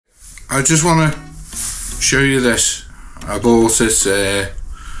I just want to show you this. I bought it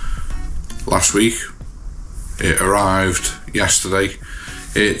last week. It arrived yesterday.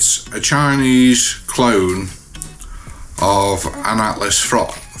 It's a Chinese clone of an Atlas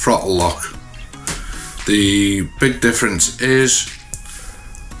throttle lock. The big difference is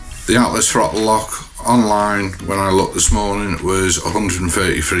the Atlas throttle lock online, when I looked this morning, it was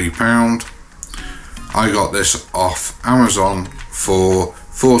 £133. I got this off Amazon for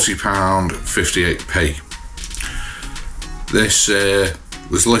 £40.58. This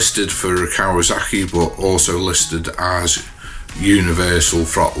was listed for a Kawasaki, but also listed as universal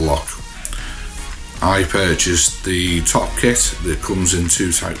throttle lock. I purchased the top kit that comes in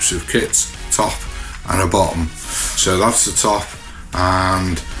two types of kits, top and a bottom. So that's the top,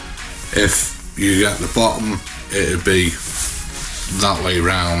 and if you get the bottom, it'd be that way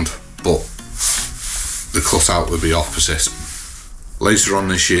round, but the cutout would be opposite. Later on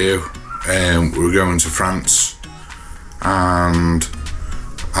this year, we're going to France, and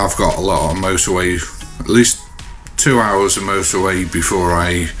I've got a lot of motorway, at least 2 hours of motorway before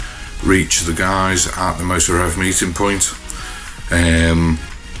I reach the guys at the Motor Rev meeting point. And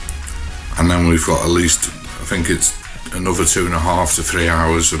then we've got at least, I think it's another 2.5 to 3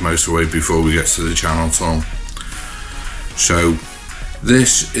 hours of motorway before we get to the Channel Tunnel. So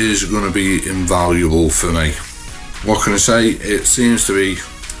this is going to be invaluable for me. What can I say? It seems to be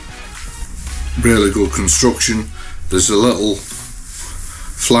really good construction. There's a little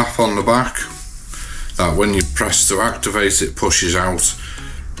flap on the back that when you press to activate it pushes out.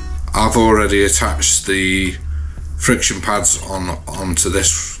 I've already attached the friction pads onto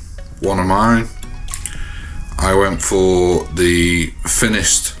this one of mine. I went for the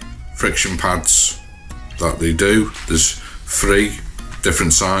finished friction pads that they do. There's 3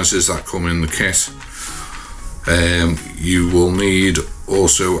 different sizes that come in the kit. You will need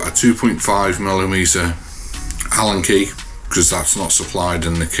also a 2.5mm Allen key, because that's not supplied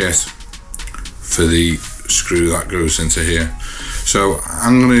in the kit, for the screw that goes into here. So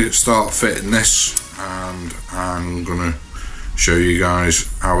I'm going to start fitting this, and I'm going to show you guys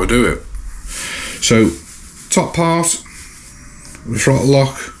how I do it. So top part, the throttle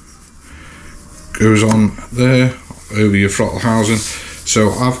lock goes on there over your throttle housing.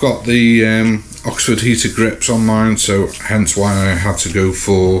 So I've got the Oxford heated grips on mine, so hence why I had to go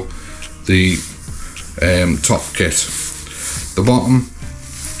for the top kit. The bottom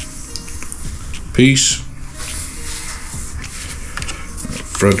piece,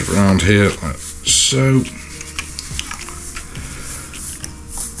 thread around here like so.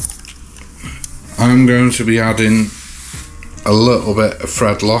 I'm going to be adding a little bit of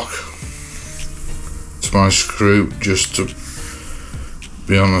thread lock to my screw just to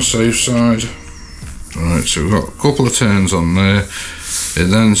be on the safe side. Right, so we've got a couple of turns on there. It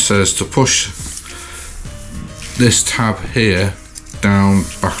then says to push this tab here down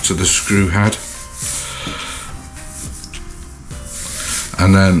back to the screw head,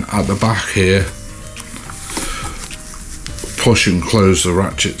 and then at the back here push and close the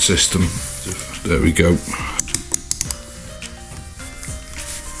ratchet system. There we go,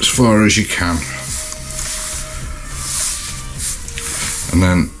 as far as you can, and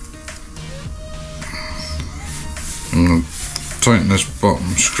then I'm going to tighten this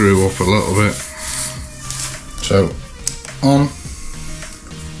bottom screw up a little bit. So on,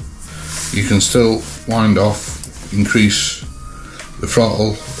 you can still wind off, increase the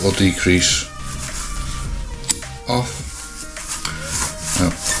throttle or decrease off.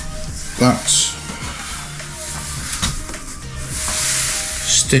 Now that's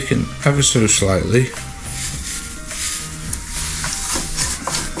sticking ever so slightly.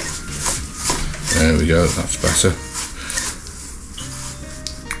 There we go, that's better.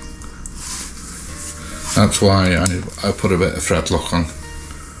 That's why I put a bit of thread lock on,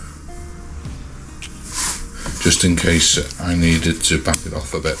 just in case I needed to back it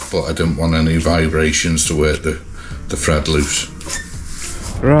off a bit, but I didn't want any vibrations to work the thread loose.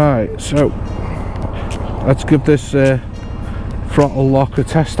 Right, so let's give this throttle lock a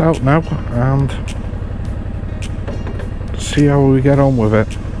test out now and see how we get on with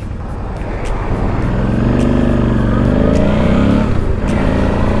it.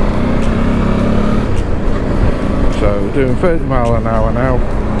 So we're doing 30 mile an hour now.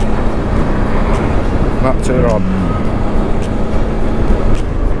 That's it on.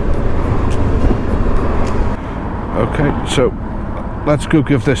 Okay, so let's go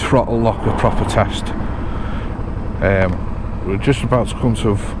give this throttle lock a proper test. We're just about to come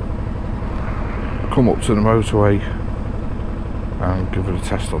up to the motorway and give it a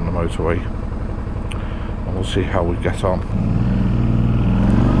test on the motorway, and we'll see how we get on.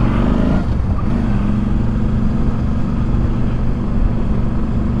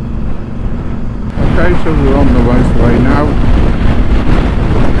 Okay, so we're on the motorway now.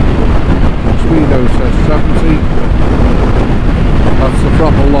 Speedo says 70. That's the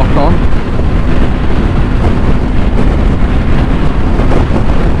throttle lock on.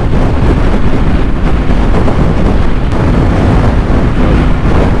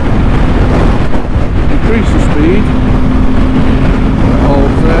 Increase the speed. It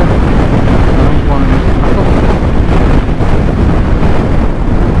holds there. And wind it back up.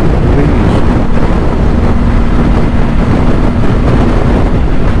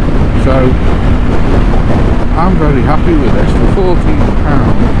 So I'm very happy with this for £14.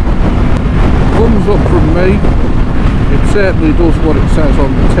 Thumbs up from me. It certainly does what it says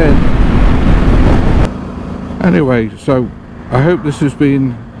on the tin. Anyway, so I hope this has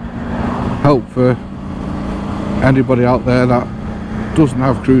been helpful for anybody out there that doesn't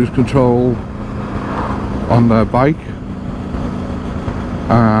have cruise control on their bike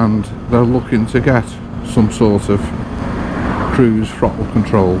and they're looking to get some sort of cruise throttle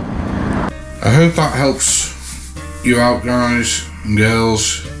control. I hope that helps you out, guys and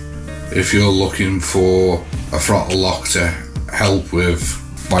girls, if you're looking for a throttle lock to help with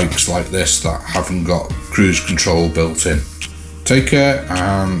bikes like this that haven't got cruise control built in. Take care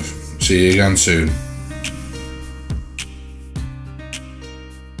and see you again soon.